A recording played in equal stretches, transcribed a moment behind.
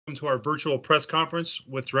to our virtual press conference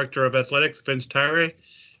with Director of Athletics, Vince Tyra,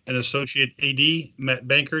 and Associate AD, Matt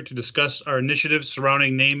Banker, to discuss our initiatives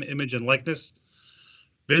surrounding name, image, and likeness.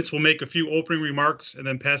 Vince will make a few opening remarks and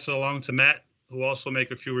then pass it along to Matt, who will also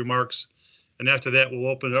make a few remarks. And after that, we'll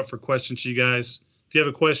open it up for questions to you guys. If you have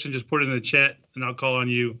a question, just put it in the chat, and I'll call on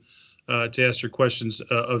you to ask your questions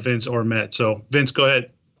of Vince or Matt. So, Vince, go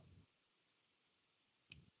ahead.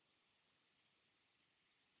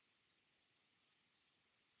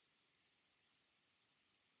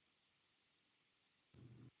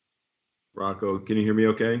 Rocco, can you hear me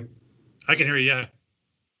okay? I can hear you, yeah.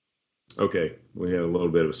 Okay, we had a little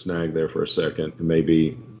bit of a snag there for a second.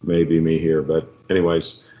 Maybe me here, but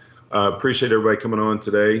anyways, appreciate everybody coming on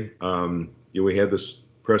today. We had this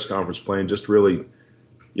press conference planned just really,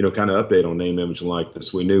 kind of update on name, image, and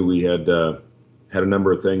likeness. We knew we had had a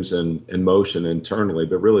number of things in motion internally,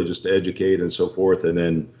 but really just to educate and so forth. And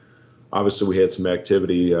then obviously we had some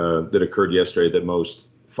activity that occurred yesterday that most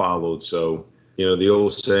followed. So, the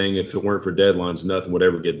old saying, if it weren't for deadlines, nothing would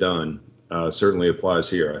ever get done, certainly applies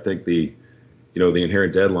here. I think the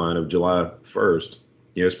inherent deadline of July 1st,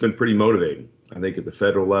 it's been pretty motivating. I think at the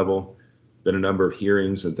federal level, been a number of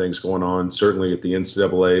hearings and things going on. Certainly at the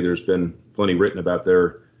NCAA, there's been plenty written about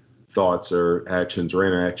their thoughts or actions or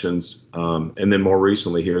inactions. And then more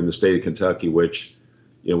recently here in the state of Kentucky, which,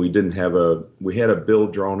 we had a bill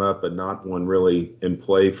drawn up, but not one really in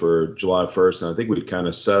play for July 1st. And I think we kind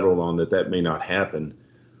of settled on that may not happen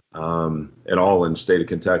at all in the state of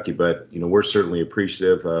Kentucky. But, we're certainly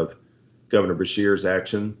appreciative of Governor Beshear's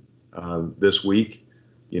action this week,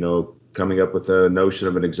 coming up with a notion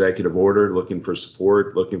of an executive order, looking for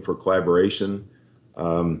support, looking for collaboration.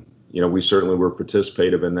 We certainly were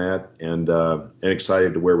participative in that and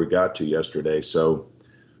excited to where we got to yesterday. So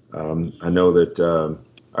I know that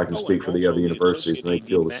I can speak for the other universities and they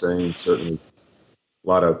feel the same. Certainly a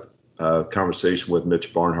lot of conversation with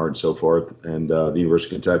Mitch Barnhart and so forth and the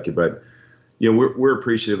University of Kentucky. But, we're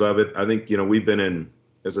appreciative of it. I think, we've been in,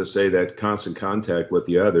 as I say, that constant contact with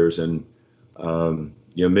the others. And,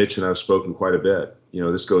 Mitch and I have spoken quite a bit.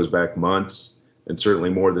 This goes back months and certainly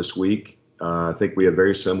more this week. I think we have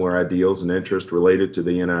very similar ideals and interests related to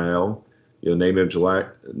the NIL, name, image,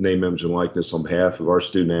 and likeness on behalf of our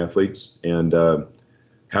student athletes and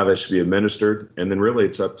how that should be administered. And then really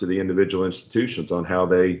it's up to the individual institutions on how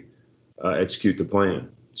they execute the plan.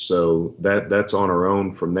 So that's on our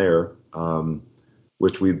own from there,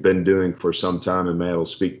 which we've been doing for some time, and Matt will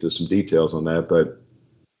speak to some details on that. But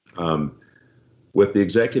with the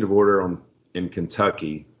executive order in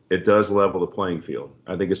Kentucky, it does level the playing field.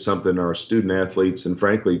 I think it's something our student athletes and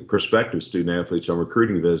frankly prospective student athletes on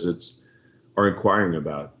recruiting visits are inquiring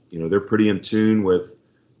about. They're pretty in tune with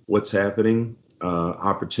what's happening,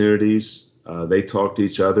 opportunities. They talk to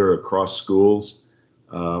each other across schools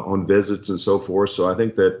on visits and so forth. So I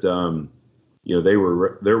think that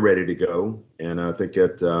they're ready to go, and I think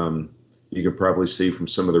that you can probably see from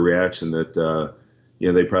some of the reaction that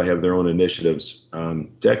they probably have their own initiatives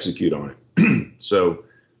to execute on it. So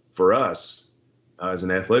for us as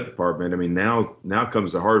an athletic department, now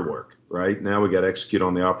comes the hard work, right? Now we got to execute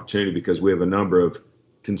on the opportunity because we have a number of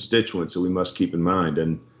constituents that we must keep in mind.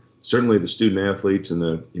 And certainly the student athletes and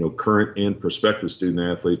the current and prospective student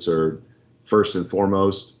athletes are first and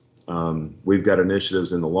foremost. We've got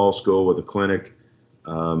initiatives in the law school with a clinic,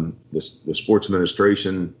 the sports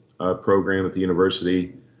administration program at the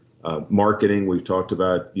university, marketing. We've talked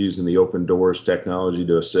about using the open doors technology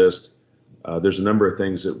to assist. There's a number of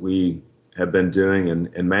things that we have been doing,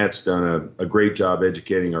 and Matt's done a great job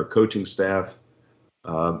educating our coaching staff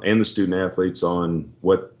and the student athletes on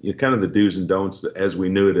what kind of the do's and don'ts as we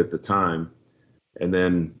knew it at the time. And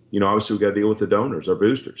then, obviously we got to deal with the donors, our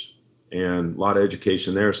boosters, and a lot of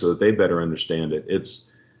education there so that they better understand it.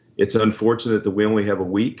 It's unfortunate that we only have a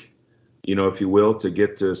week, if you will, to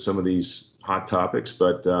get to some of these hot topics,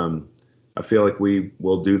 but I feel like we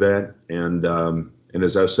will do that. And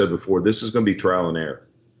as I've said before, this is going to be trial and error.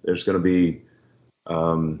 There's going to be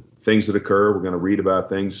things that occur. We're going to read about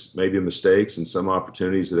things, maybe mistakes and some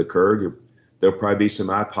opportunities that occurred. There'll probably be some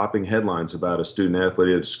eye-popping headlines about a student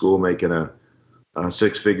athlete at a school making a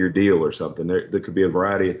six-figure deal or something. There could be a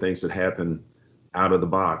variety of things that happen out of the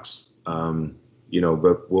box,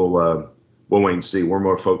 but we'll wait and see. We're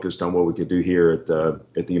more focused on what we could do here at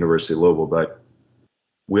the University of Louisville. But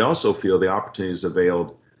we also feel the opportunities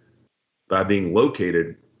availed by being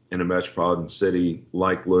located in a metropolitan city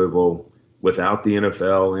like Louisville without the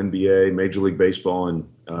NFL, NBA, Major League Baseball, and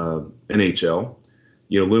NHL,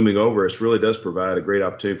 looming over us really does provide a great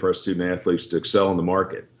opportunity for our student athletes to excel in the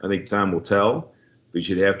market. I think time will tell, but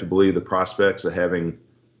you'd have to believe the prospects of having,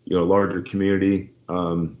 a larger community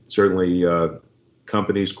Certainly,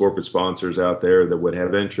 companies, corporate sponsors out there that would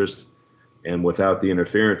have interest, and without the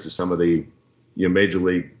interference of some of the major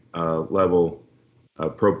league level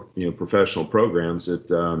professional programs,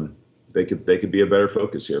 that they could be a better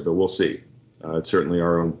focus here. But we'll see. It's certainly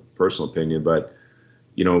our own personal opinion. But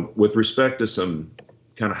with respect to some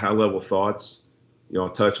kind of high level thoughts, I'll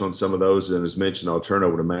touch on some of those, and as mentioned, I'll turn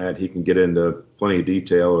over to Matt. He can get into plenty of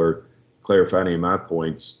detail or clarify any of my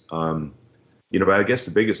points. But I guess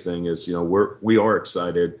the biggest thing is, we are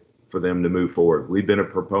excited for them to move forward. We've been a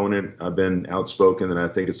proponent. I've been outspoken, and I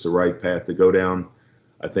think it's the right path to go down.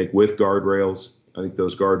 I think with guardrails, I think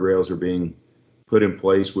those guardrails are being put in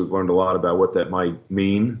place. We've learned a lot about what that might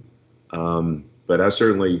mean. But I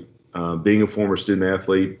certainly, being a former student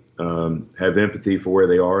athlete, have empathy for where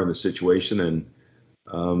they are in the situation, and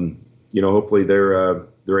hopefully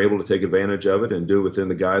they're able to take advantage of it and do it within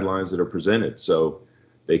the guidelines that are presented. So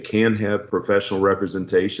they can have professional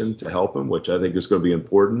representation to help them, which I think is going to be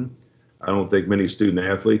important. I don't think many student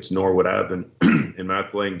athletes, nor would I have been in my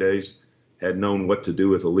playing days, had known what to do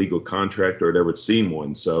with a legal contract or had ever seen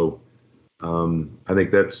one. So I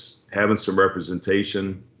think that's having some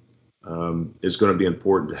representation is going to be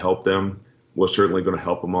important to help them. We're certainly going to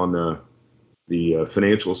help them on the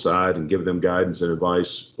financial side and give them guidance and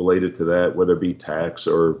advice related to that, whether it be tax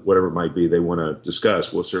or whatever it might be they want to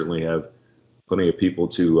discuss. We'll certainly have plenty of people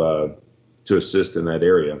to assist in that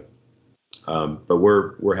area. But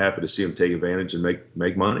we're happy to see them take advantage and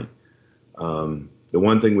make money. The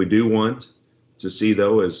one thing we do want to see,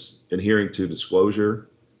 though, is adhering to disclosure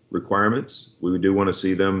requirements. We do want to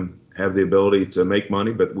see them have the ability to make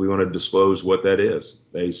money, but we want to disclose what that is.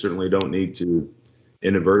 They certainly don't need to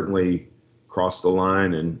inadvertently cross the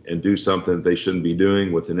line and do something that they shouldn't be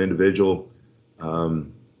doing with an individual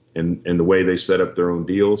and the way they set up their own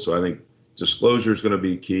deals. So I think disclosure is going to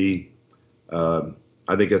be key.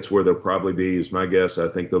 I think that's where they'll probably be, is my guess. I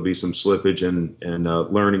think there'll be some slippage and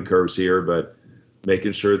learning curves here, but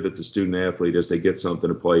making sure that the student athlete, as they get something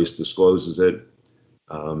in place, discloses it.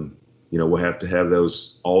 We'll have to have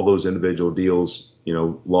all those individual deals,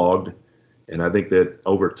 logged. And I think that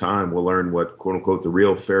over time, we'll learn what, quote unquote, the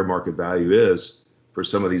real fair market value is for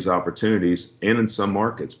some of these opportunities and in some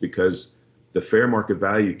markets, because the fair market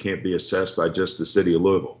value can't be assessed by just the city of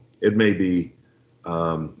Louisville. It may be,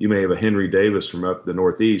 you may have a Henry Davis from up the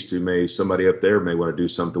Northeast somebody up there may want to do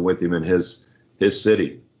something with him in his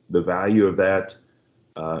city. The value of that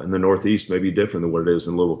in the Northeast may be different than what it is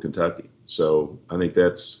in Louisville, Kentucky. So I think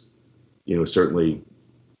that's, certainly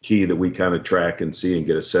key that we kind of track and see and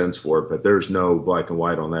get a sense for it, but there's no black and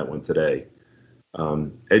white on that one today.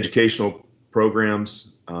 Educational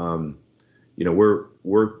programs, we're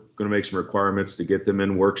going to make some requirements to get them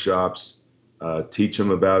in workshops, teach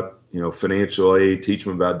them about, financial aid, teach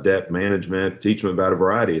them about debt management, teach them about a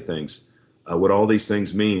variety of things, what all these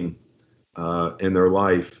things mean in their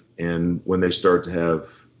life. And when they start to have,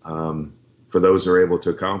 for those who are able to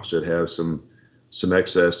accomplish it, have some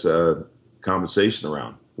excess compensation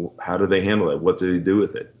around. How do they handle it? What do they do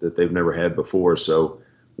with it that they've never had before? So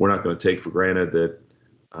we're not going to take for granted that,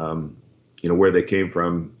 where they came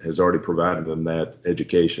from has already provided them that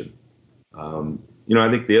education. I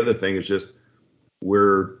think the other thing is just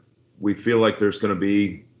we feel like there's going to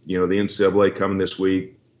be, the NCAA coming this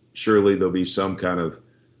week. Surely there'll be some kind of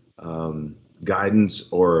guidance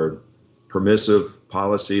or permissive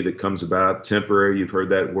policy that comes about, temporary. You've heard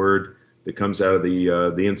that word, that comes out of the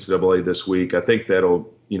NCAA this week. I think that'll,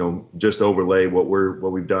 just overlay what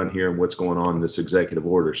we've done here and what's going on in this executive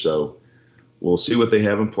order. So we'll see what they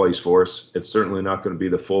have in place for us. It's certainly not going to be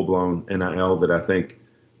the full-blown NIL that I think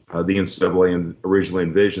the NCAA originally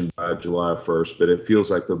envisioned by July 1st, but it feels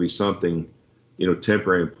like there'll be something,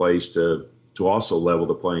 temporary in place to also level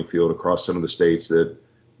the playing field across some of the states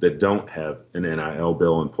that don't have an NIL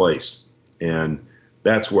bill in place. And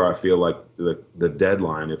that's where I feel like the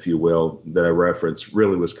deadline, if you will, that I referenced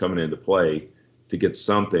really was coming into play to get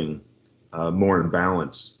something more in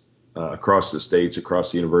balance across the states,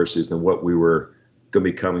 across the universities than what we were going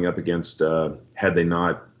to be coming up against had they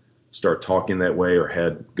not start talking that way, or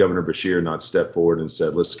had Governor Beshear not stepped forward and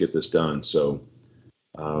said, let's get this done. So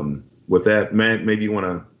with that, Matt, maybe you want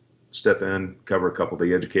to step in, cover a couple of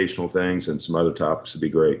the educational things and some other topics would be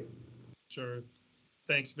great. Sure.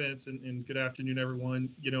 Thanks, Vince, and good afternoon, everyone.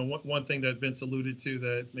 One thing that Vince alluded to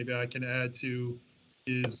that maybe I can add to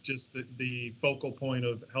is just the focal point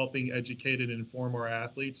of helping educate and inform our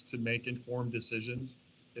athletes to make informed decisions.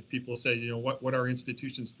 If people say, what are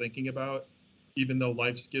institutions thinking about, even though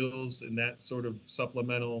life skills and that sort of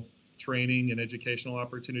supplemental training and educational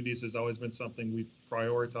opportunities has always been something we've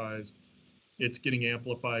prioritized, it's getting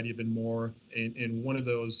amplified even more. And one of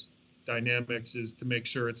those dynamics is to make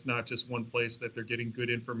sure it's not just one place that they're getting good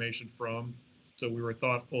information from. So we were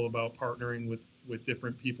thoughtful about partnering with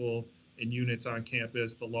different people and units on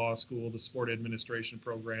campus, the law school, the sport administration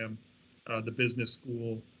program, the business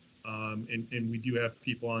school. And we do have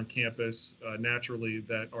people on campus naturally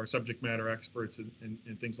that are subject matter experts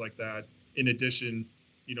and things like that. In addition,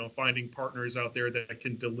 finding partners out there that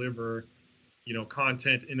can deliver,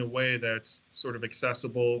 content in a way that's sort of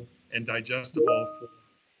accessible and digestible for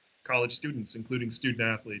college students, including student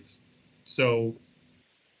athletes. So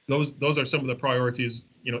those are some of the priorities.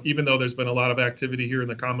 Even though there's been a lot of activity here in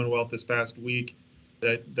the Commonwealth this past week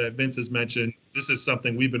that Vince has mentioned, this is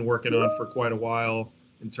something we've been working on for quite a while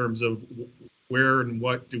in terms of where and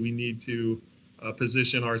what do we need to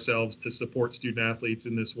position ourselves to support student athletes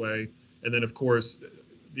in this way. And then, of course,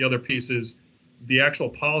 the other piece is the actual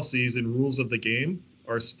policies and rules of the game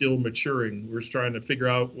are still maturing. We're just trying to figure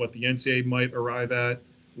out what the NCAA might arrive at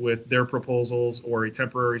with their proposals or a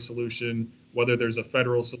temporary solution, whether there's a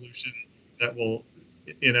federal solution that will,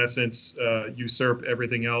 in essence, usurp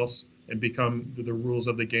everything else and become the rules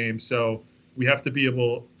of the game. So we have to be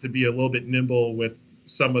able to be a little bit nimble with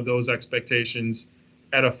some of those expectations.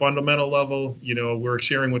 At a fundamental level, we're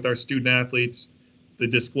sharing with our student athletes. The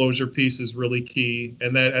disclosure piece is really key.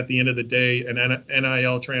 And that at the end of the day, an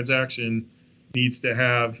NIL transaction needs to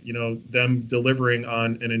have, them delivering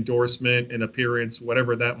on an endorsement, an appearance,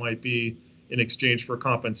 whatever that might be, in exchange for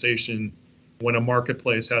compensation when a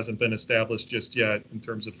marketplace hasn't been established just yet in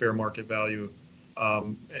terms of fair market value.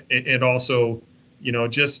 And also,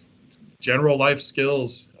 just general life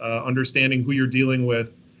skills, understanding who you're dealing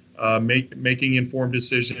with, making informed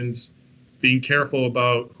decisions, being careful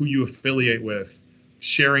about who you affiliate with,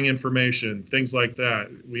 sharing information, things like that.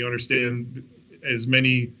 We understand as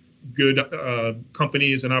many good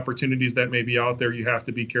companies and opportunities that may be out there, you have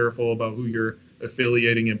to be careful about who you're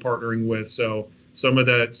affiliating and partnering with. So some of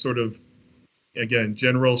that sort of, again,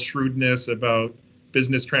 general shrewdness about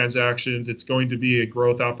business transactions, it's going to be a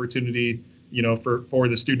growth opportunity, for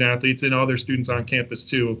the student athletes and other students on campus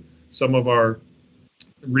too. Some of our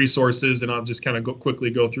resources, and I'll just kind of quickly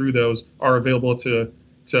go through those, are available to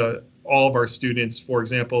all of our students. For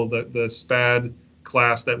example, the SPAD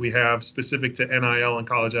class that we have specific to NIL and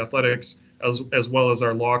college athletics, as well as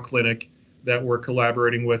our law clinic that we're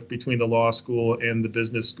collaborating with between the law school and the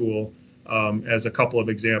business school, as a couple of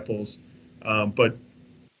examples. But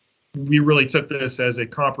we really took this as a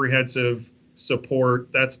comprehensive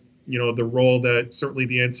support. That's, the role that certainly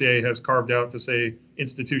the NCAA has carved out to say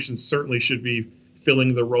institutions certainly should be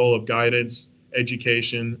filling the role of guidance,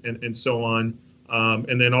 education, and so on.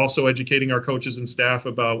 And then also educating our coaches and staff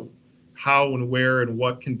about how and where and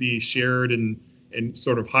what can be shared and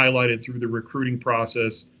sort of highlighted through the recruiting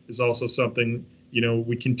process is also something,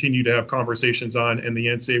 we continue to have conversations on, and the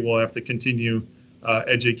NCAA will have to continue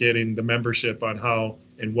educating the membership on how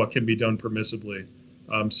and what can be done permissibly.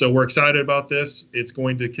 So we're excited about this. It's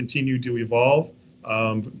going to continue to evolve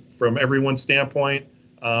from everyone's standpoint.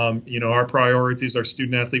 Our priorities are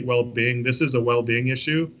student athlete well-being. This is a well-being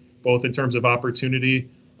issue, both in terms of opportunity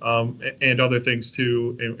and other things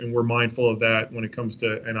too. And we're mindful of that when it comes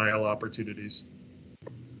to NIL opportunities.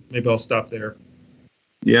 Maybe I'll stop there.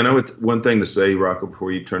 Yeah, and one thing to say, Rocco,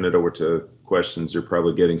 before you turn it over to questions, you're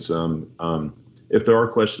probably getting some. If there are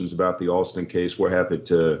questions about the Alston case, we're happy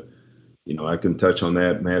to, I can touch on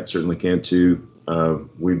that. Matt certainly can too.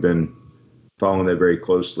 We've been following that very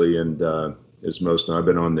closely, and as most know, I've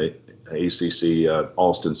been on the ACC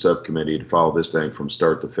Alston subcommittee to follow this thing from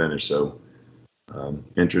start to finish. So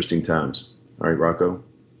interesting times. All right, Rocco.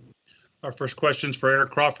 Our first question's for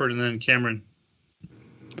Eric Crawford and then Cameron.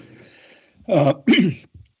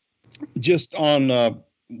 Just on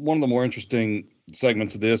one of the more interesting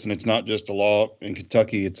segments of this, and it's not just a law in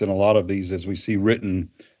Kentucky, it's in a lot of these as we see written,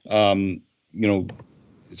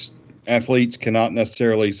 athletes cannot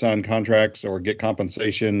necessarily sign contracts or get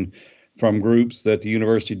compensation from groups that the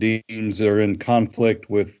university deems are in conflict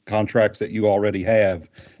with contracts that you already have.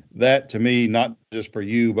 That, to me, not just for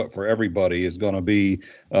you, but for everybody, is going to be,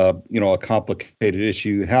 a complicated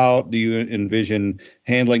issue. How do you envision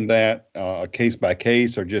handling that, case by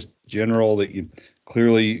case, or just general that you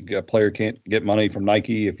clearly a player can't get money from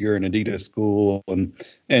Nike if you're an Adidas school, and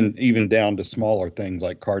even down to smaller things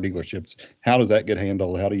like car dealerships? How does that get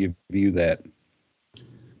handled? How do you view that?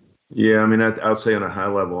 Yeah, I mean, I'll say on a high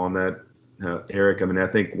level on that, Eric. I mean, I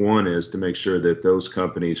think one is to make sure that those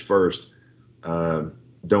companies first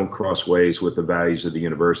don't cross ways with the values of the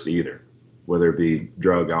university either, whether it be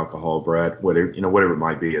drug, alcohol, whatever it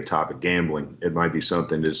might be, a topic, gambling. It might be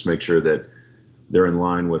something to just make sure that they're in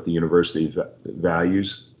line with the university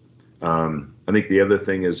values. I think the other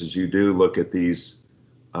thing is you do look at these,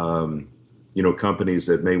 companies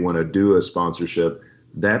that may want to do a sponsorship.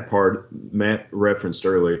 That part Matt referenced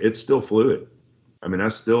earlier, it's still fluid. I mean, I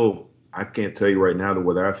can't tell you right now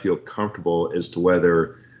whether I feel comfortable as to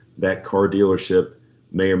whether that car dealership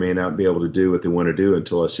may or may not be able to do what they want to do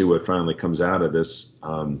until I see what finally comes out of this,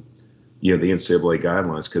 the NCAA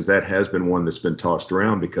guidelines, because that has been one that's been tossed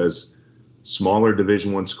around because smaller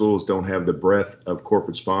Division I schools don't have the breadth of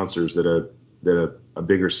corporate sponsors that a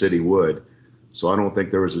bigger city would. So I don't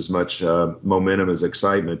think there was as much momentum as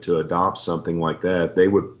excitement to adopt something like that.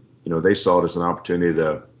 They saw it as an opportunity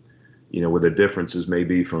to, where the differences may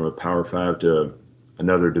be from a Power 5 to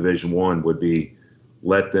another Division I would be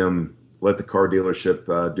let the car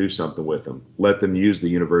dealership do something with them. Let them use the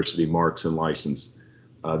university marks and license.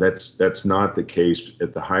 That's not the case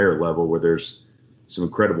at the higher level where there's some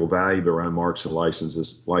incredible value around marks and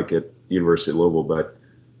licenses like at University of Louisville, but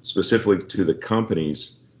specifically to the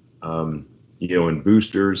companies, and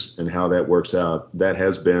boosters and how that works out, that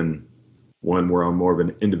has been one where on more of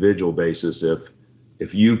an individual basis,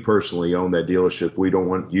 if you personally own that dealership, we don't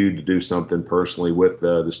want you to do something personally with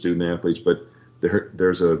the student athletes, but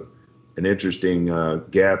there's an interesting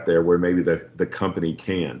gap there where maybe the company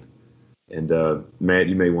can. And Matt,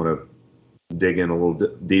 you may want to dig in a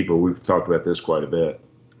little deeper. We've talked about this quite a bit.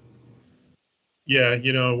 Yeah,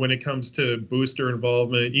 when it comes to booster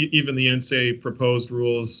involvement, even the NCAA proposed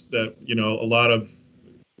rules that, a lot of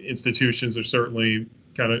institutions are certainly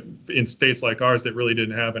kind of in states like ours that really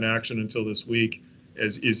didn't have an action until this week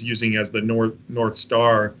is using as the North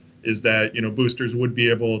Star is that, boosters would be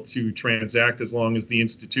able to transact as long as the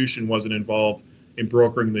institution wasn't involved in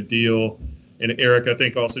brokering the deal. And Eric, I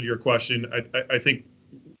think also to your question, I think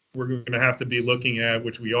we're going to have to be looking at,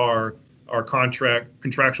 which we are, our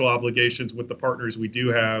contractual obligations with the partners we do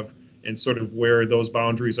have and sort of where those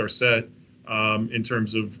boundaries are set in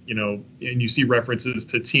terms of, and you see references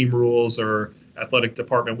to team rules or athletic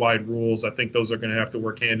department-wide rules. I think those are going to have to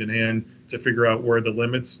work hand in hand to figure out where the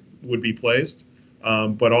limits would be placed.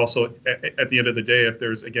 But also at the end of the day, if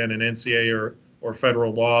there's, again, an NCAA or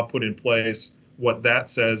federal law put in place, what that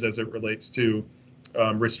says as it relates to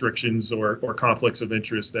restrictions or conflicts of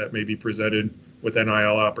interest that may be presented with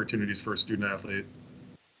NIL opportunities for a student athlete.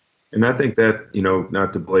 And I think that,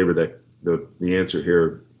 not to belabor the answer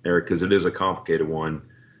here, Eric, because it is a complicated one.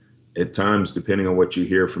 At times, depending on what you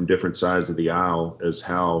hear from different sides of the aisle, is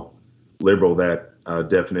how liberal that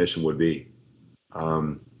definition would be.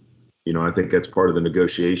 I think that's part of the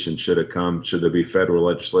negotiation. Should there be federal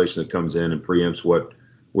legislation that comes in and preempts what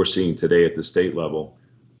we're seeing today at the state level?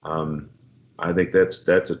 I think that's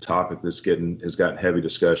a topic that's has gotten heavy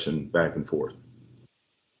discussion back and forth.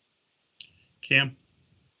 Cam?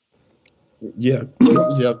 Yeah,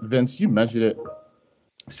 Vince, you mentioned it.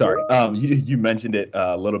 Sorry, you mentioned it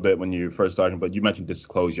a little bit when you first started, but you mentioned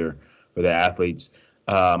disclosure for the athletes.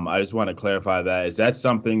 I just want to clarify that. Is that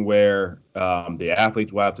something where the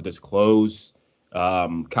athletes will have to disclose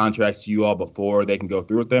contracts to you all before they can go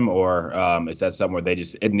through with them, or is that somewhere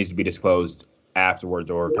it needs to be disclosed afterwards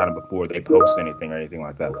or kind of before they post anything or anything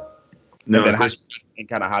like that? No, and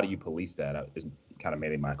then how do you police that is kind of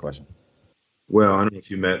maybe my question. Well, I don't know if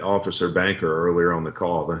you met Officer Banker earlier on the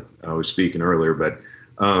call that I was speaking earlier, but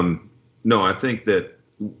no, I think that,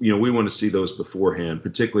 we want to see those beforehand,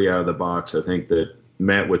 particularly out of the box. I think that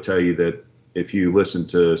Matt would tell you that if you listen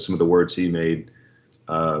to some of the words he made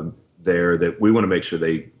there, that we want to make sure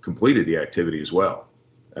they completed the activity as well.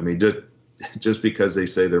 I mean, just because they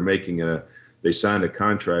say they signed a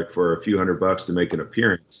contract for a few $100 to make an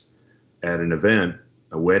appearance at an event,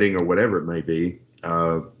 a wedding or whatever it may be,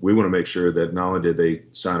 we want to make sure that not only did they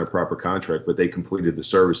sign a proper contract, but they completed the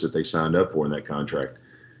service that they signed up for in that contract.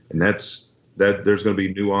 And there's going to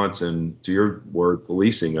be nuance and, to your word,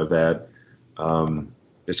 policing of that.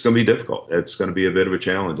 It's going to be difficult. It's going to be a bit of a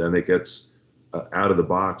challenge. I think it's out of the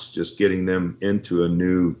box, just getting them into a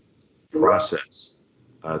new process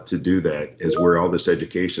to do that is where all this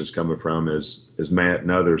education is coming from as Matt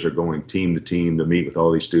and others are going team to team to meet with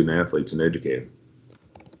all these student athletes and educate them.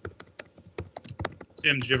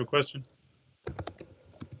 Sam, did you have a question?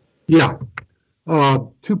 Yeah.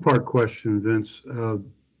 Two-part question, Vince.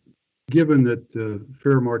 Given that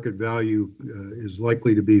fair market value is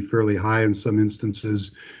likely to be fairly high in some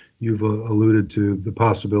instances, you've alluded to the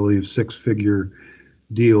possibility of six-figure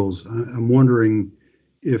deals. I'm wondering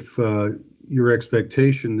if your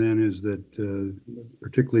expectation then is that,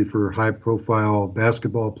 particularly for high-profile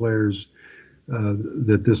basketball players,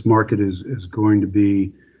 that this market is going to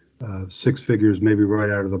be six figures, maybe right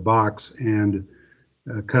out of the box. And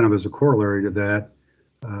kind of as a corollary to that,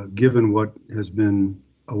 given what has been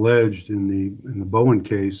alleged in the Bowen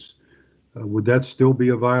case, would that still be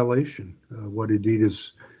a violation? What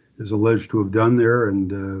Adidas is alleged to have done there,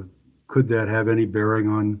 and could that have any bearing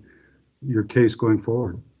on your case going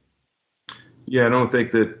forward? Yeah, I don't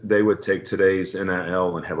think that they would take today's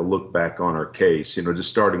NIL and have a look back on our case. Just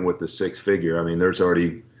starting with the six figure. I mean, there's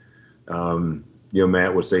already,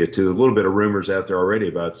 Matt would say it too. A little bit of rumors out there already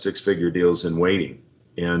about six-figure deals in waiting,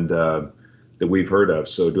 and that we've heard of.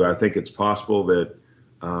 So, do I think it's possible that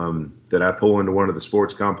that I pull into one of the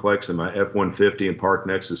sports complex in my F-150 and park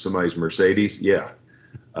next to somebody's Mercedes? Yeah,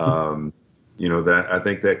 that I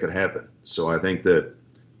think that could happen. So I think that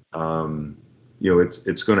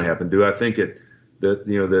it's going to happen. Do I think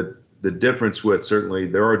the difference with, certainly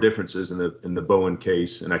there are differences in the Bowen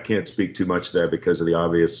case, and I can't speak too much to that because of the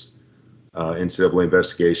obvious NCAA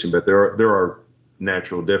investigation, but there are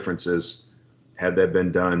natural differences had that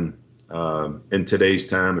been done in today's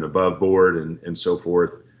time and above board and so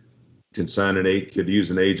forth. Could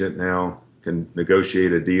use an agent now, can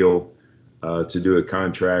negotiate a deal to do a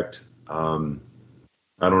contract.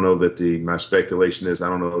 I don't know that my speculation is, I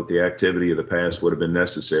don't know that the activity of the past would have been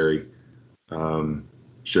necessary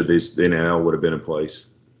should the NIL would have been in place.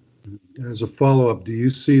 As a follow-up, do you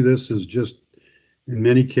see this as just, in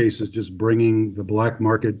many cases, just bringing the black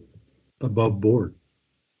market above board?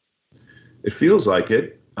 It feels like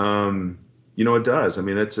it. It does. I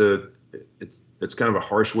mean, it's kind of a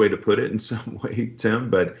harsh way to put it in some way,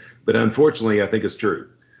 Tim, but unfortunately, I think it's true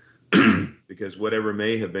because whatever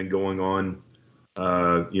may have been going on,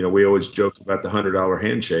 we always joke about the $100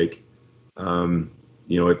 handshake.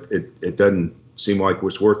 It doesn't seem like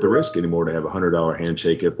it's worth the risk anymore to have a $100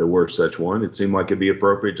 handshake if there were such one. It seemed like it'd be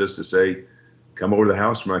appropriate just to say, come over to the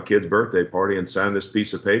house for my kid's birthday party and sign this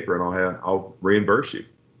piece of paper, and I'll reimburse you.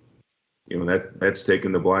 That's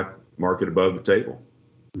taking the black market above the table.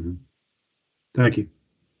 Mm-hmm. Thank you.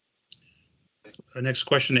 Next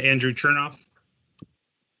question to Andrew Chernoff.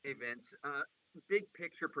 Hey, Vince. Big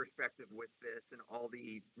picture perspective with this and all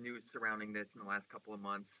the news surrounding this in the last couple of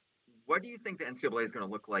months, what do you think the NCAA is going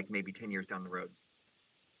to look like maybe 10 years down the road?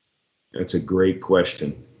 That's a great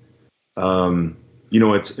question.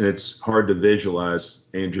 It's hard to visualize,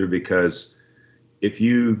 Andrew, because if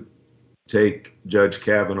you take Judge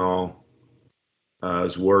Kavanaugh's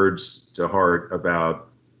words to heart about,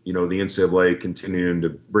 the NCAA continuing to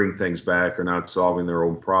bring things back or not solving their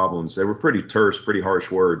own problems, they were pretty terse, pretty harsh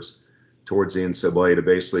words towards the NCAA to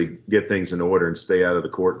basically get things in order and stay out of the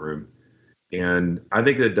courtroom. And I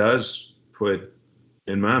think that does put,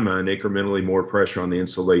 in my mind, incrementally more pressure on the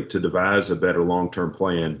NCAA to devise a better long-term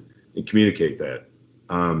plan and communicate that.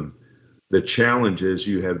 The challenge is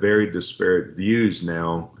you have very disparate views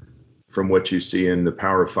now from what you see in the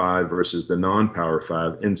Power Five versus the non-Power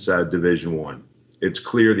Five inside Division I. It's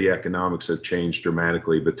clear the economics have changed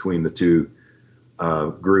dramatically between the two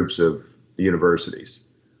groups of universities.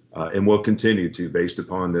 And will continue to, based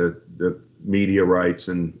upon the media rights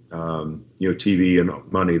and TV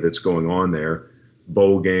and money that's going on there,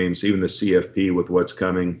 bowl games, even the CFP with what's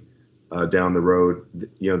coming down the road.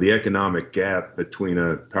 The economic gap between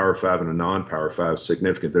a Power Five and a non-Power Five is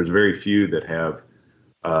significant. There's very few that have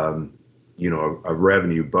a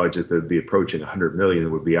revenue budget that would be approaching 100 million that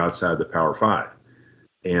would be outside the Power Five,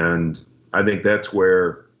 and I think that's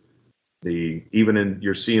where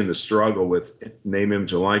you're seeing the struggle with name,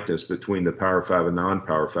 image, and likeness between the Power Five and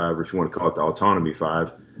non-Power Five, or if you want to call it the Autonomy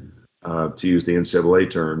Five, to use the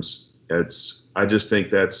NCAA terms. I just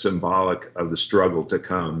think that's symbolic of the struggle to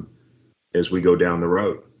come as we go down the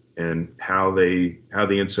road, and how the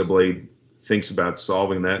NCAA thinks about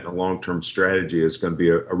solving that in a long-term strategy is going to be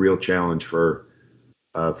a real challenge for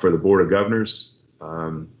the Board of Governors,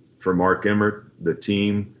 for Mark Emmert, the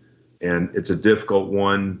team. And it's a difficult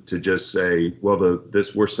one to just say, well,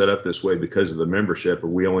 we're set up this way because of the membership, or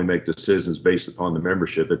we only make decisions based upon the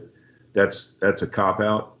membership. That's a cop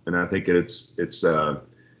out, and I think it's going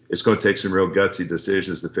to take some real gutsy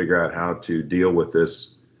decisions to figure out how to deal with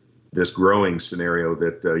this growing scenario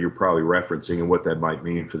that you're probably referencing, and what that might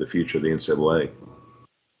mean for the future of the NCAA.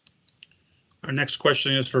 Our next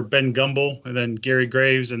question is for Ben Gumble, and then Gary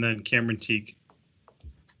Graves, and then Cameron Teague.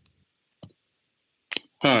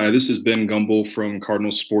 Hi, this is Ben Gumble from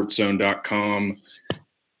CardinalSportsZone.com.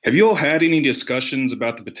 Have you all had any discussions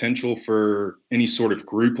about the potential for any sort of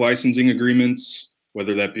group licensing agreements,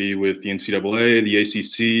 whether that be with the NCAA, the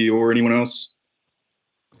ACC, or anyone else?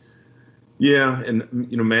 Yeah, and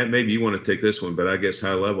Matt, maybe you want to take this one, but I guess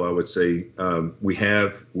high level, I would say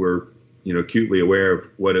we're acutely aware of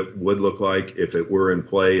what it would look like if it were in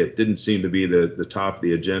play. It didn't seem to be the top of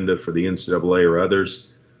the agenda for the NCAA or others.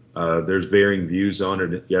 There's varying views on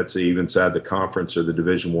it, yet even inside the conference or the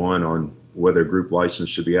Division I on whether group license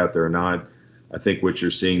should be out there or not. I think what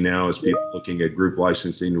you're seeing now is people looking at group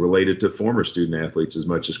licensing related to former student athletes as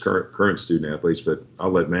much as current student athletes, but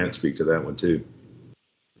I'll let Matt speak to that one too.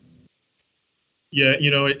 Yeah,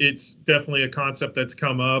 it's definitely a concept that's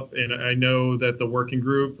come up, and I know that the working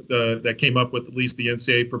group that came up with at least the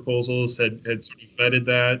NCAA proposals had sort of vetted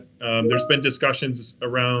that. There's been discussions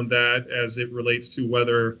around that as it relates to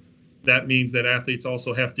whether that means that athletes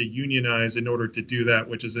also have to unionize in order to do that,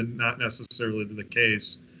 which is not necessarily the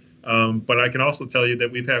case. But I can also tell you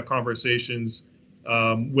that we've had conversations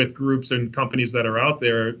with groups and companies that are out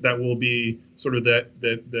there that will be sort of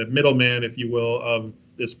the middleman, if you will, of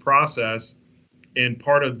this process. And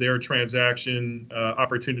part of their transaction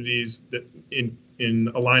opportunities that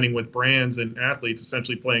in aligning with brands and athletes,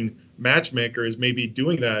 essentially playing matchmaker, is maybe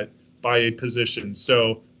doing that by a position.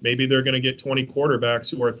 So maybe they're going to get 20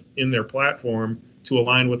 quarterbacks who are in their platform to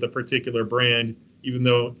align with a particular brand, even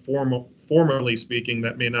though formally speaking,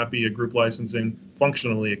 that may not be a group licensing.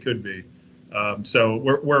 Functionally, it could be. So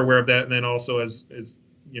we're aware of that. And then also, as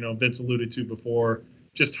Vince alluded to before,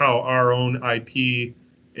 just how our own IP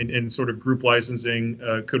and sort of group licensing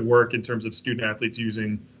could work in terms of student athletes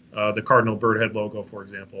using the Cardinal Birdhead logo, for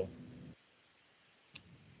example.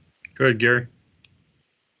 Go ahead, Gary.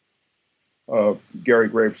 Gary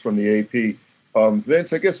Graves from the AP.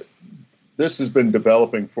 Vince, I guess this has been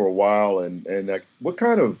developing for a while, and what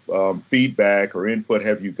kind of feedback or input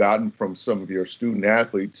have you gotten from some of your student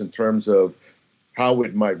athletes in terms of how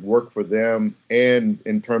it might work for them and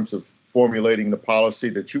in terms of formulating the policy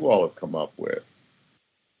that you all have come up with?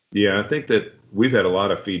 Yeah, I think that we've had a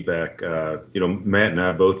lot of feedback. Matt and I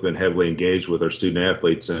have both been heavily engaged with our student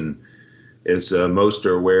athletes, and as most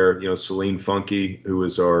are aware, Celine Funky, who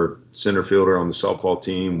was our center fielder on the softball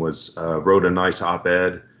team, wrote a nice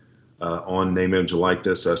op-ed on name, image, and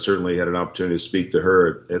likeness. I certainly had an opportunity to speak to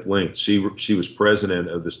her at length. She was president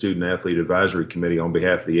of the Student Athlete Advisory Committee on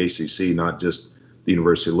behalf of the ACC, not just the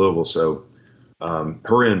University of Louisville. So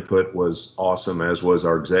her input was awesome, as was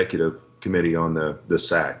our executive committee on the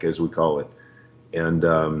SAC, as we call it. And,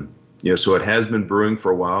 so it has been brewing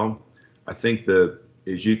for a while. I think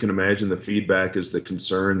as you can imagine, the feedback is the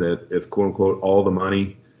concern that if, quote unquote, all the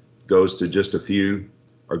money goes to just a few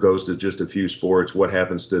or goes to just a few sports, what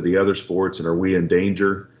happens to the other sports, and are we in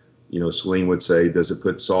danger? Celine would say, does it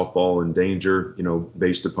put softball in danger,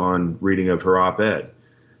 based upon reading of her op-ed?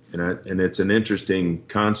 And it's an interesting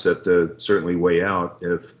concept to certainly weigh out.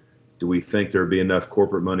 Do we think there would be enough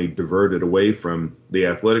corporate money diverted away from the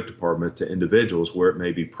athletic department to individuals where it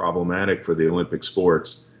may be problematic for the Olympic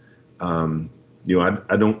sports? I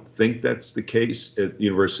don't think that's the case at the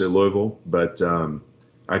University of Louisville, but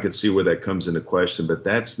I could see where that comes into question. But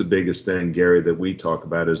that's the biggest thing, Gary, that we talk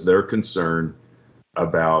about, is their concern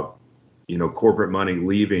about, corporate money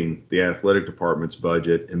leaving the athletic department's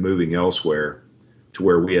budget and moving elsewhere to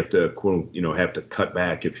where we have to, quote, have to cut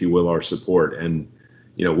back, if you will, our support. And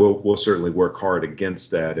we'll certainly work hard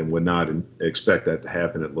against that and would not expect that to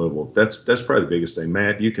happen at Louisville. That's probably the biggest thing.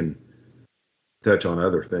 Matt, you can touch on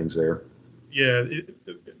other things there. Yeah,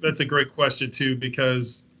 that's a great question too,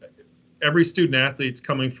 because every student athlete's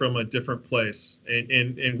coming from a different place,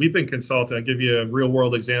 and we've been consulting. I'll give you a real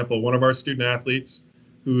world example. One of our student athletes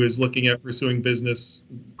who is looking at pursuing business,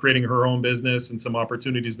 creating her own business and some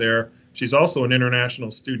opportunities there. She's also an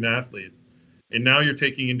international student athlete. And now you're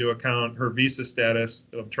taking into account her visa status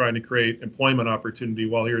of trying to create employment opportunity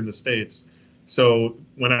while here in the States. So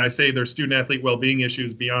when I say there's student athlete well-being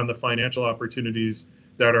issues beyond the financial opportunities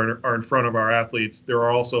that are in front of our athletes, there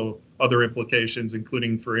are also other implications,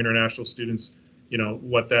 including for international students,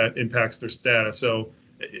 what that impacts their status. So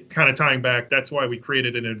kind of tying back, that's why we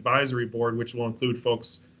created an advisory board, which will include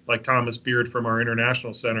folks like Thomas Beard from our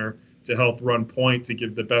International Center to help run point, to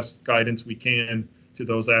give the best guidance we can to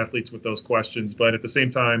those athletes with those questions. But at the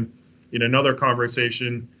same time, in another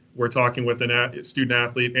conversation, we're talking with a student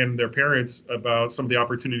athlete and their parents about some of the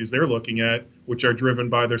opportunities they're looking at, which are driven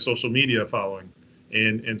by their social media following.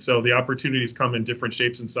 And so the opportunities come in different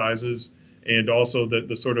shapes and sizes, and also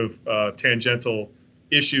the sort of tangential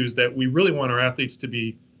issues that we really want our athletes to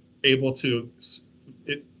be able to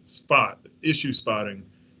spot, issue spotting.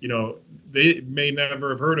 They may never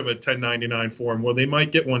have heard of a 1099 form. Well, they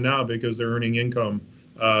might get one now because they're earning income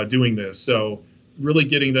doing this. So really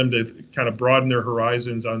getting them to kind of broaden their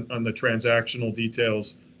horizons on the transactional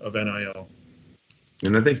details of NIL.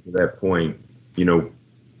 And I think to that point,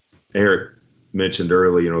 Eric, mentioned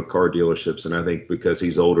earlier, car dealerships, and I think because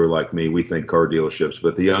he's older like me, we think car dealerships,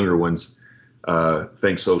 but the younger ones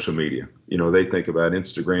think social media. They think about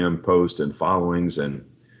Instagram posts and followings and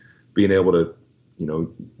being able to,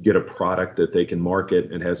 get a product that they can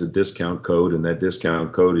market and has a discount code, and that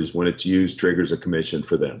discount code is when it's used triggers a commission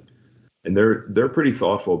for them. And they're pretty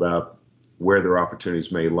thoughtful about where their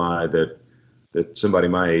opportunities may lie that somebody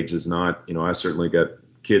my age is not. I certainly got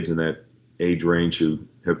kids in that age range who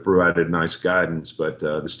have provided nice guidance, but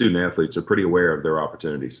the student athletes are pretty aware of their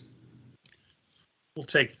opportunities. We'll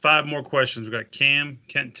take 5 more questions. We've got Cam,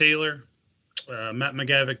 Kent Taylor, Matt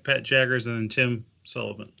McGavick, Pat Jaggers, and then Tim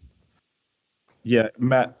Sullivan. Yeah,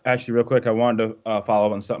 Matt, actually, real quick, I wanted to follow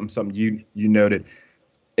up on something you noted.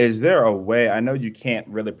 Is there a way, I know you can't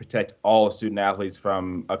really protect all student athletes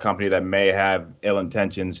from a company that may have ill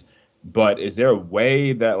intentions, but is there a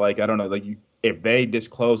way that, I don't know, if they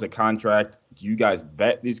disclose a contract, do you guys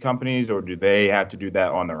vet these companies, or do they have to do that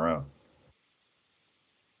on their own?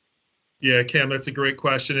 Yeah, Cam, that's a great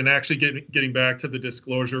question. And actually getting back to the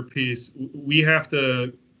disclosure piece, we have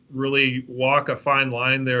to really walk a fine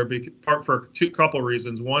line there for a couple of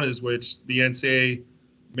reasons. One is which the NCAA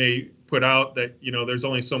may put out that, there's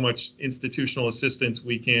only so much institutional assistance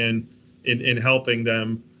we can in helping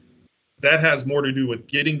them. That has more to do with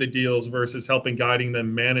getting the deals versus helping guiding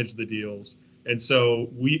them manage the deals. And so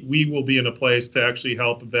we will be in a place to actually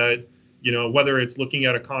help vet, whether it's looking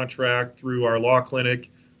at a contract through our law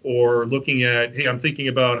clinic or looking at, hey, I'm thinking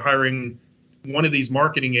about hiring one of these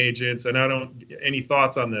marketing agents and any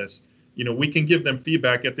thoughts on this? We can give them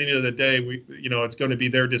feedback. At the end of the day, it's going to be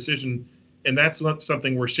their decision. And that's not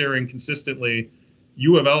something we're sharing consistently.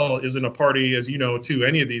 UofL isn't a party, as you know, to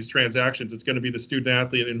any of these transactions. It's going to be the student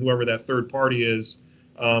athlete and whoever that third party is.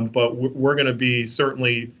 But we're going to be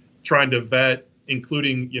certainly trying to vet,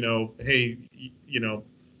 including, hey,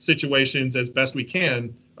 situations as best we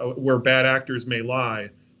can where bad actors may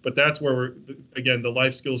lie. But that's where again, the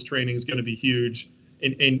life skills training is going to be huge.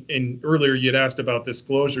 And earlier you'd asked about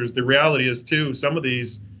disclosures. The reality is too, some of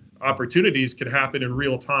these opportunities could happen in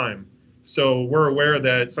real time. So we're aware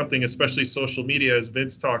that something, especially social media, as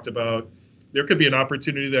Vince talked about, there could be an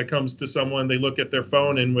opportunity that comes to someone, they look at their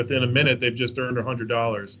phone and within a minute, they've just earned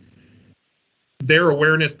 $100. Their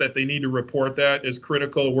awareness that they need to report that is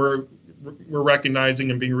critical. We're recognizing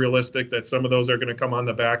and being realistic that some of those are going to come on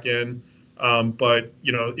the back end. But,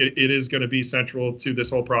 it is going to be central to this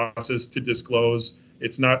whole process to disclose.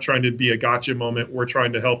 It's not trying to be a gotcha moment. We're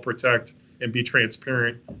trying to help protect and be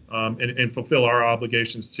transparent and fulfill our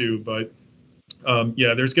obligations too. But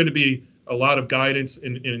there's going to be a lot of guidance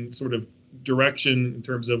in sort of direction in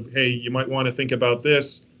terms of, hey, you might want to think about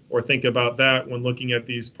this or think about that when looking at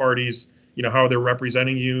these parties, how they're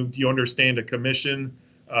representing you. Do you understand a commission?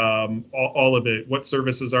 All of it. What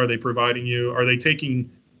services are they providing you? Are they taking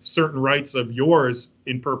certain rights of yours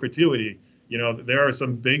in perpetuity? There are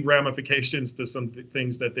some big ramifications to some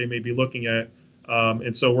things that they may be looking at.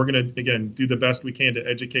 And so we're going to, again, do the best we can to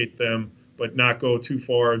educate them, but not go too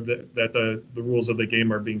far that the rules of the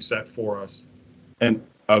game are being set for us. And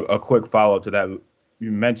a quick follow-up to that.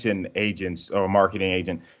 You mentioned agents or a marketing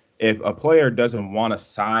agent. If a player doesn't want to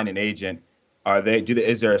sign an agent,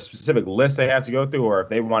 is there a specific list they have to go through, or if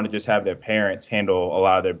they want to just have their parents handle a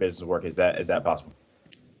lot of their business work, is that possible?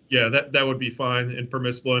 Yeah, that would be fine and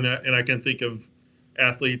permissible. And I can think of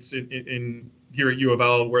athletes in here at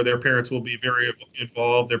UofL where their parents will be very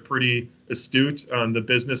involved. They're pretty astute on the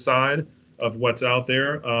business side of what's out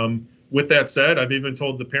there. With that said, I've even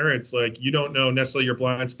told the parents, you don't know necessarily your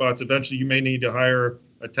blind spots. Eventually, you may need to hire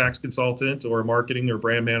a tax consultant or a marketing or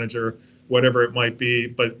brand manager, whatever it might be,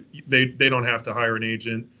 but they don't have to hire an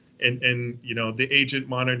agent. And the agent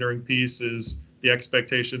monitoring piece is the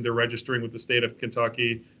expectation they're registering with the state of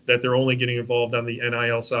Kentucky, that they're only getting involved on the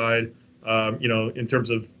NIL side, in terms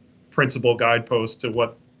of principal guideposts to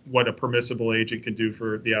what a permissible agent can do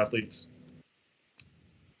for the athletes.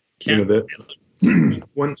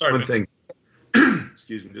 One thing,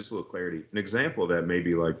 excuse me, just a little clarity. An example of that may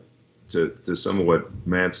be to some of what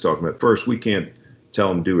Matt's talking about. First, we can't tell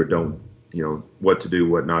them do or don't, what to do,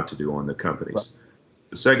 what not to do on the companies. Right.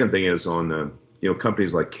 The second thing is on the,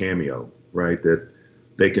 companies like Cameo, right, that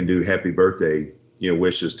they can do happy birthday,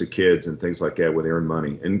 wishes to kids and things like that where they earn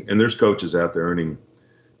money. And there's coaches out there earning,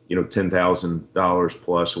 $10,000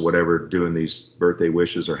 plus or whatever doing these birthday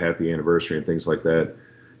wishes or happy anniversary and things like that.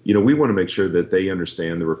 We want to make sure that they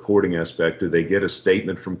understand the reporting aspect. Do they get a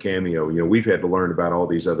statement from Cameo? We've had to learn about all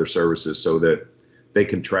these other services so that they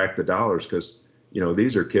can track the dollars, because,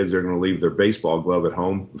 these are kids that are going to leave their baseball glove at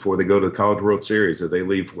home before they go to the College World Series, or they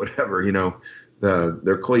leave whatever,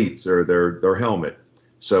 their cleats or their helmet.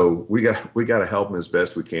 So we got to help them as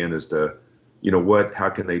best we can as to, how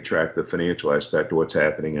can they track the financial aspect of what's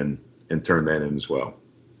happening and turn that in as well.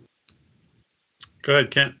 Go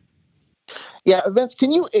ahead, Kent. Yeah, Vince,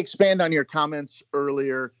 can you expand on your comments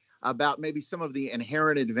earlier about maybe some of the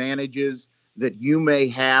inherent advantages that you may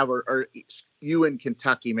have, or you in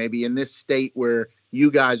Kentucky, maybe in this state where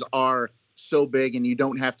you guys are so big and you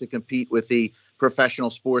don't have to compete with the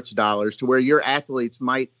professional sports dollars, to where your athletes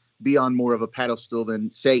might be on more of a pedestal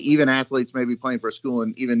than, say, even athletes maybe playing for a school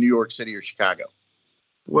in even New York City or Chicago?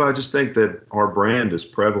 Well, I just think that our brand is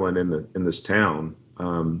prevalent in this town,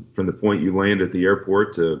 from the point you land at the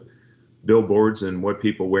airport to billboards and what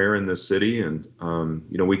people wear in this city. And,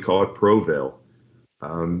 we call it Proville,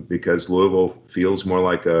 because Louisville feels more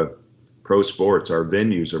like a pro sports. Our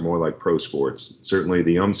venues are more like pro sports, certainly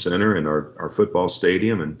the Center and our football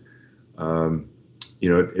stadium. And,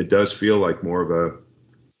 it does feel like more of a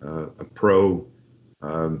pro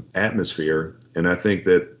atmosphere. And I think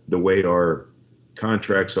that the way our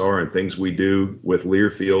contracts are and things we do with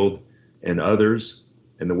Learfield and others,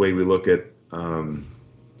 and the way we look at,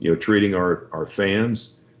 treating our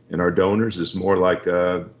fans and our donors is more like,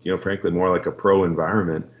 frankly, more like a pro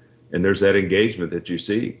environment. And there's that engagement that you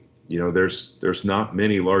see. There's not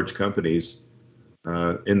many large companies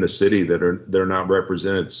in the city they're not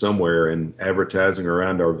represented somewhere in advertising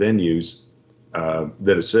around our venues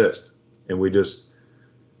that assist. And we just,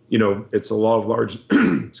 it's the law of large,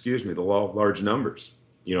 the law of large numbers.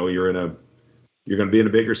 You're going to be in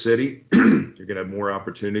a bigger city. You're going to have more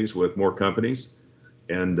opportunities with more companies.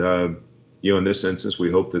 And, in this instance,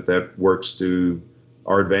 we hope that works to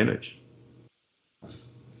our advantage.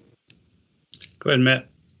 Go ahead, Matt.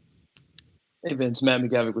 Hey, Vince. Matt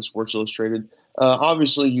McGavick with Sports Illustrated.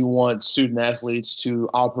 Obviously, you want student athletes to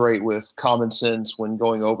operate with common sense when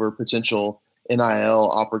going over potential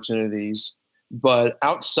NIL opportunities. But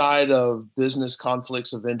outside of business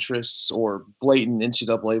conflicts of interests or blatant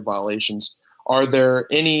NCAA violations, are there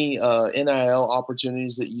any NIL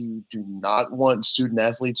opportunities that you do not want student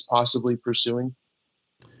athletes possibly pursuing?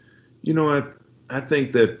 I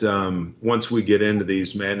think that once we get into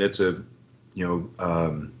these, man, it's to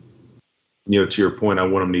your point, I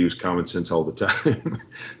want them to use common sense all the time.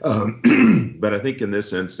 But I think in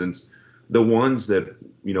this instance, the ones that,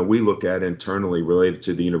 we look at internally related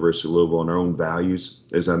to the University of Louisville and our own values,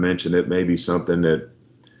 as I mentioned, it may be something that,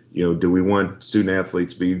 do we want student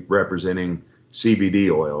athletes to be representing CBD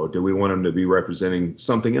oil, or do we want them to be representing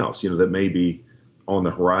something else, that may be on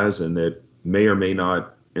the horizon that may or may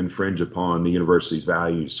not infringe upon the university's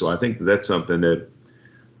values. So I think that's something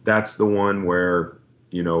that's the one where,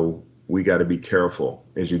 we got to be careful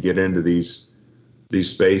as you get into these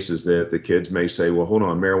spaces that the kids may say, well, hold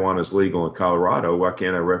on, marijuana is legal in Colorado. Why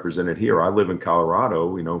can't I represent it here? I live in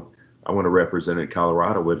Colorado. I want to represent it in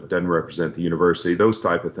Colorado, but it doesn't represent the university. Those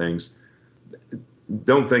type of things.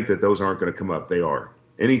 Don't think that those aren't going to come up. They are.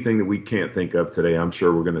 Anything that we can't think of today, I'm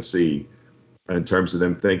sure we're going to see in terms of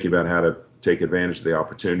them thinking about how to take advantage of the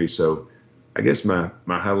opportunity. So I guess my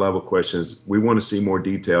high level question is, we want to see more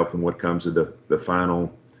detail from what comes to the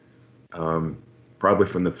final, probably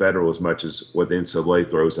from the federal as much as what the NCAA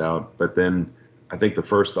throws out. But then I think the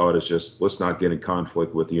first thought is just, let's not get in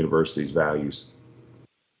conflict with the university's values.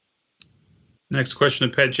 Next question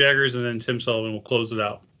to Pat Jaggers, and then Tim Sullivan will close it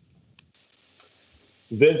out.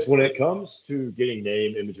 Vince, when it comes to getting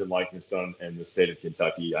name, image, and likeness done in the state of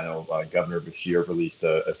Kentucky, I know Governor Beshear released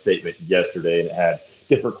a statement yesterday, and it had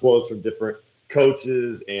different quotes from different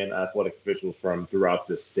coaches and athletic officials from throughout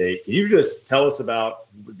the state. Can you just tell us about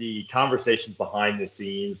the conversations behind the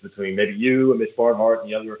scenes between maybe you and Mitch Barnhart and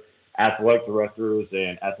the other athletic directors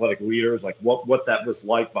and athletic leaders, like what that was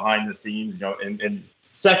like behind the scenes, and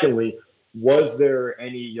secondly, was there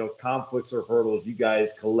any, conflicts or hurdles you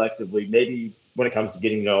guys collectively, maybe when it comes to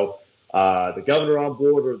getting, the governor on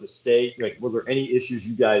board or the state, like, were there any issues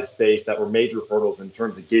you guys faced that were major hurdles in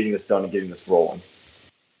terms of getting this done and getting this rolling?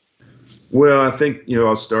 Well, I think,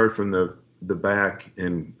 I'll start from the back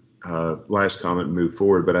and last comment and move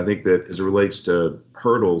forward. But I think that as it relates to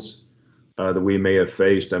hurdles that we may have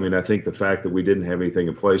faced, I think the fact that we didn't have anything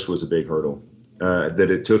in place was a big hurdle, that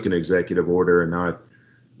it took an executive order and not,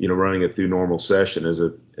 running it through normal session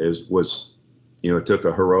it took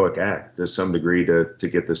a heroic act to some degree to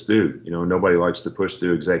get this through. Nobody likes to push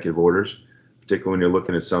through executive orders, particularly when you're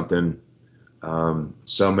looking at something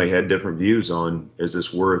some may have different views on. Is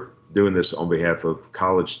this worth doing this on behalf of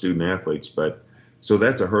college student athletes? But so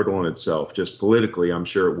that's a hurdle in itself. Just politically, I'm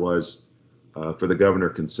sure it was for the governor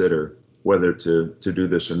to consider whether to do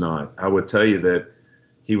this or not. I would tell you that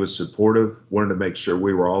he was supportive, wanted to make sure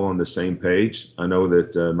we were all on the same page. I know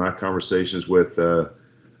that my conversations with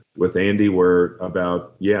with Andy were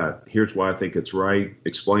about, yeah, here's why I think it's right,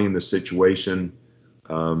 explain the situation,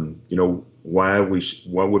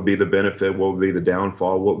 what would be the benefit, what would be the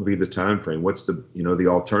downfall, what would be the time frame, what's the, the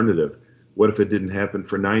alternative, what if it didn't happen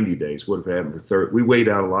for 90 days, what if it happened for 30? We weighed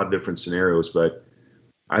out a lot of different scenarios, but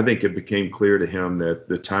I think it became clear to him that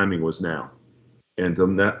the timing was now, and to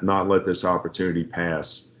not let this opportunity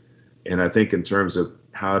pass. And I think in terms of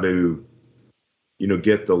how to,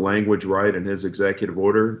 get the language right in his executive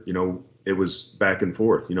order, it was back and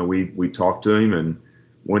forth. We talked to him, and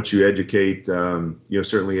once you educate,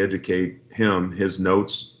 certainly educate him, his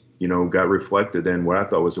notes, got reflected in what I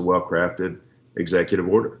thought was a well-crafted executive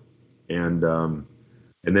order. And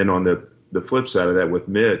then on the flip side of that with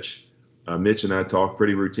Mitch, Mitch and I talk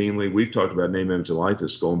pretty routinely. We've talked about name, image, and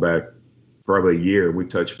likeness going back probably a year. We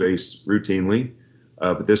touch base routinely.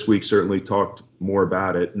 But this week certainly talked more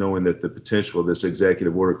about it, knowing that the potential of this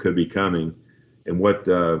executive order could be coming, and what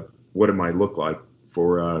it might look like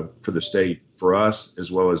for the state, for us,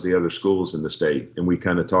 as well as the other schools in the state. And we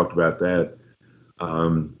kind of talked about that.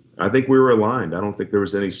 I think we were aligned. I don't think there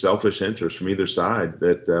was any selfish interest from either side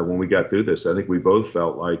that when we got through this, I think we both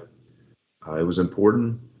felt like it was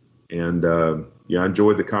important. And I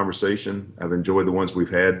enjoyed the conversation. I've enjoyed the ones we've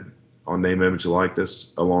had on name, image, and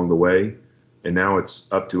likeness along the way. And now it's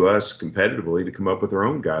up to us competitively to come up with our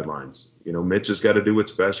own guidelines. Mitch has got to do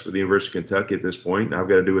what's best for the University of Kentucky at this point, and I've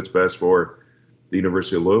got to do what's best for the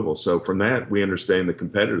University of Louisville. So from that, we understand the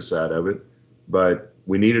competitive side of it, but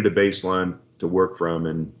we needed a baseline to work from.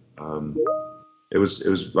 And it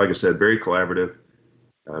was, like I said, very collaborative,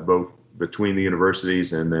 both between the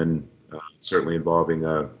universities and then certainly involving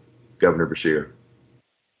Governor Beshear.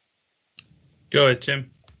 Go ahead,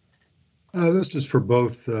 Tim. This is for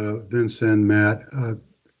both Vince and Matt.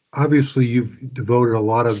 Obviously, you've devoted a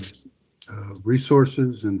lot of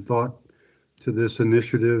resources and thought to this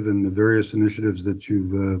initiative and the various initiatives that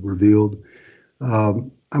you've revealed.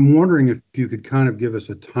 I'm wondering if you could kind of give us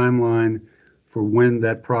a timeline for when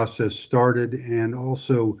that process started, and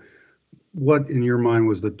also what, in your mind,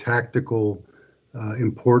 was the tactical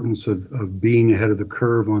importance of being ahead of the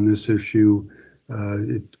curve on this issue.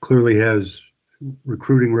 It clearly has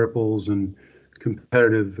recruiting ripples and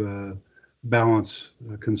competitive balance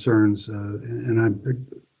concerns, and I'd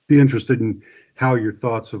be interested in how your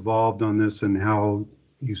thoughts evolved on this and how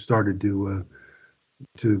you started to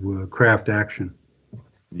craft action.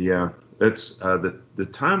 Yeah, that's the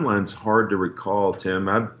timeline's hard to recall, Tim.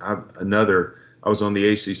 I was on the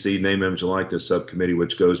ACC Name, Image, and Likeness subcommittee,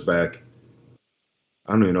 which goes back,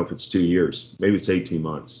 I don't even know if it's 2 years, maybe it's 18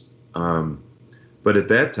 months. But at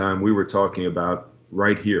that time, we were talking about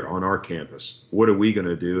right here on our campus, what are we going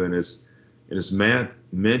to do? And as Matt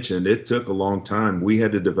mentioned, it took a long time. We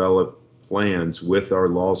had to develop plans with our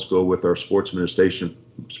law school, with our sports administration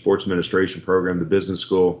program, the business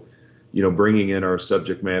school, bringing in our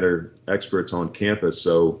subject matter experts on campus.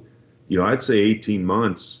 So, I'd say 18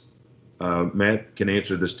 months. Matt can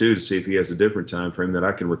answer this too, to see if he has a different time frame that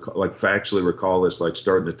I can recall, like factually recall this, like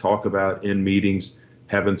starting to talk about in meetings,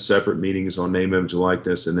 having separate meetings on name, image, and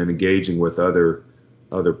likeness, and then engaging with other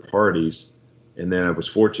parties. And then I was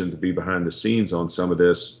fortunate to be behind the scenes on some of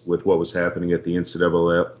this with what was happening at the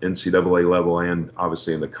NCAA level and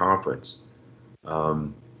obviously in the conference.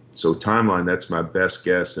 So timeline, that's my best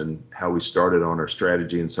guess, and how we started on our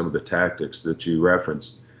strategy and some of the tactics that you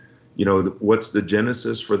referenced. What's the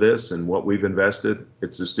genesis for this and what we've invested?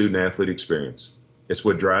 It's the student athlete experience. It's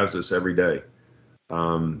what drives us every day.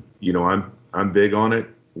 I'm big on it.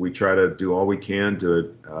 We try to do all we can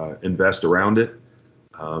to invest around it.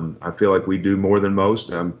 I feel like we do more than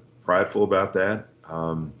most. I'm prideful about that.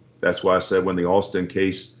 That's why I said when the Alston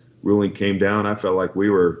case ruling came down, I felt like we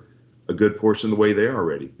were a good portion of the way there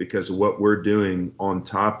already because of what we're doing on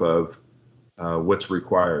top of what's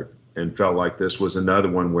required, and felt like this was another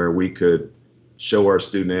one where we could show our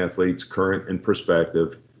student athletes, current and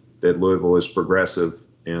prospective, that Louisville is progressive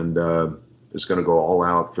and is going to go all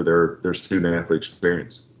out for their student athlete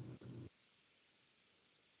experience.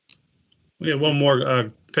 We have one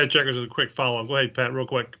more. Pat Checkers with a quick follow-up. Go ahead, Pat, real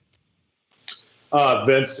quick.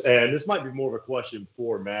 Vince, and this might be more of a question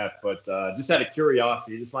for Matt, but just out of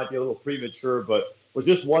curiosity, this might be a little premature, but was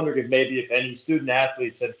just wondering if any student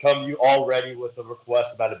athletes had come to you already with a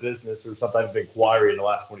request about a business or some type of inquiry in the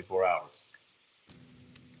last 24 hours.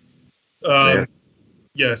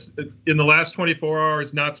 Yes, in the last 24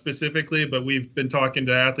 hours, not specifically, but we've been talking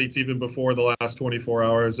to athletes even before the last 24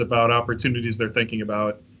 hours about opportunities they're thinking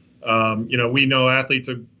about. We know athletes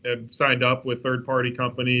have signed up with third-party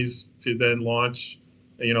companies to then launch,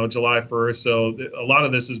 July 1st. So a lot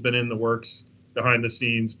of this has been in the works behind the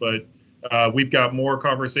scenes, but We've got more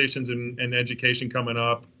conversations and education coming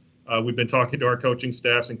up. We've been talking to our coaching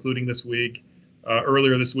staffs, including this week.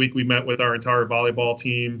 Earlier this week, we met with our entire volleyball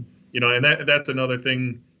team. And that's another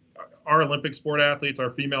thing. Our Olympic sport athletes, our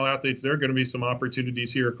female athletes, there are going to be some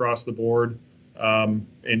opportunities here across the board.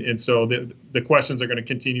 And so the questions are going to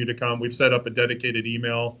continue to come. We've set up a dedicated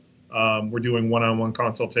email. We're doing one-on-one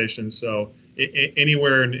consultations. So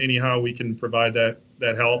anywhere and anyhow we can provide that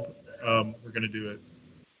help, we're going to do it.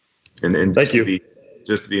 And thank you.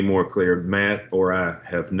 Just to be more clear, Matt or I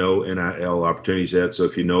have no NIL opportunities yet. So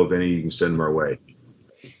if you know of any, you can send them our way.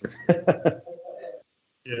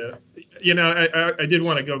 Yeah. I did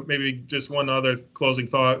want to go maybe just one other closing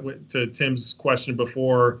thought to Tim's question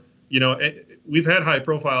before. We've had high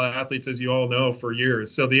profile athletes, as you all know, for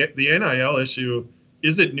years. So the NIL issue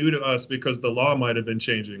isn't new to us because the law might have been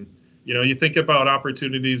changing. You think about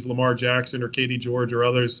opportunities Lamar Jackson or Katie George or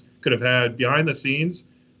others could have had behind the scenes.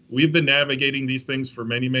 We've been navigating these things for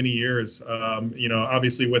many, many years,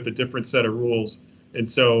 obviously with a different set of rules. And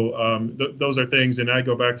so those are things. And I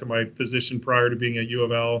go back to my position prior to being at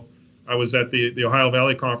UofL. I was at the Ohio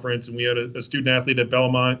Valley Conference, and we had a student athlete at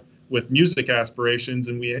Belmont with music aspirations,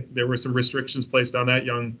 and there were some restrictions placed on that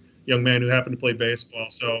young man who happened to play baseball.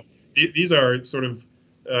 So these are sort of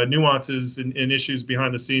nuances and issues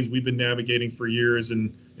behind the scenes we've been navigating for years.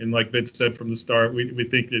 And like Vince said from the start, we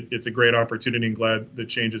think that it's a great opportunity and glad the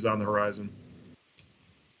change is on the horizon.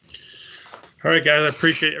 All right, guys, I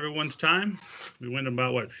appreciate everyone's time. We went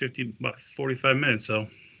about 45 minutes, so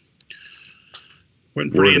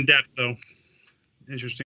went pretty in depth, though. Interesting.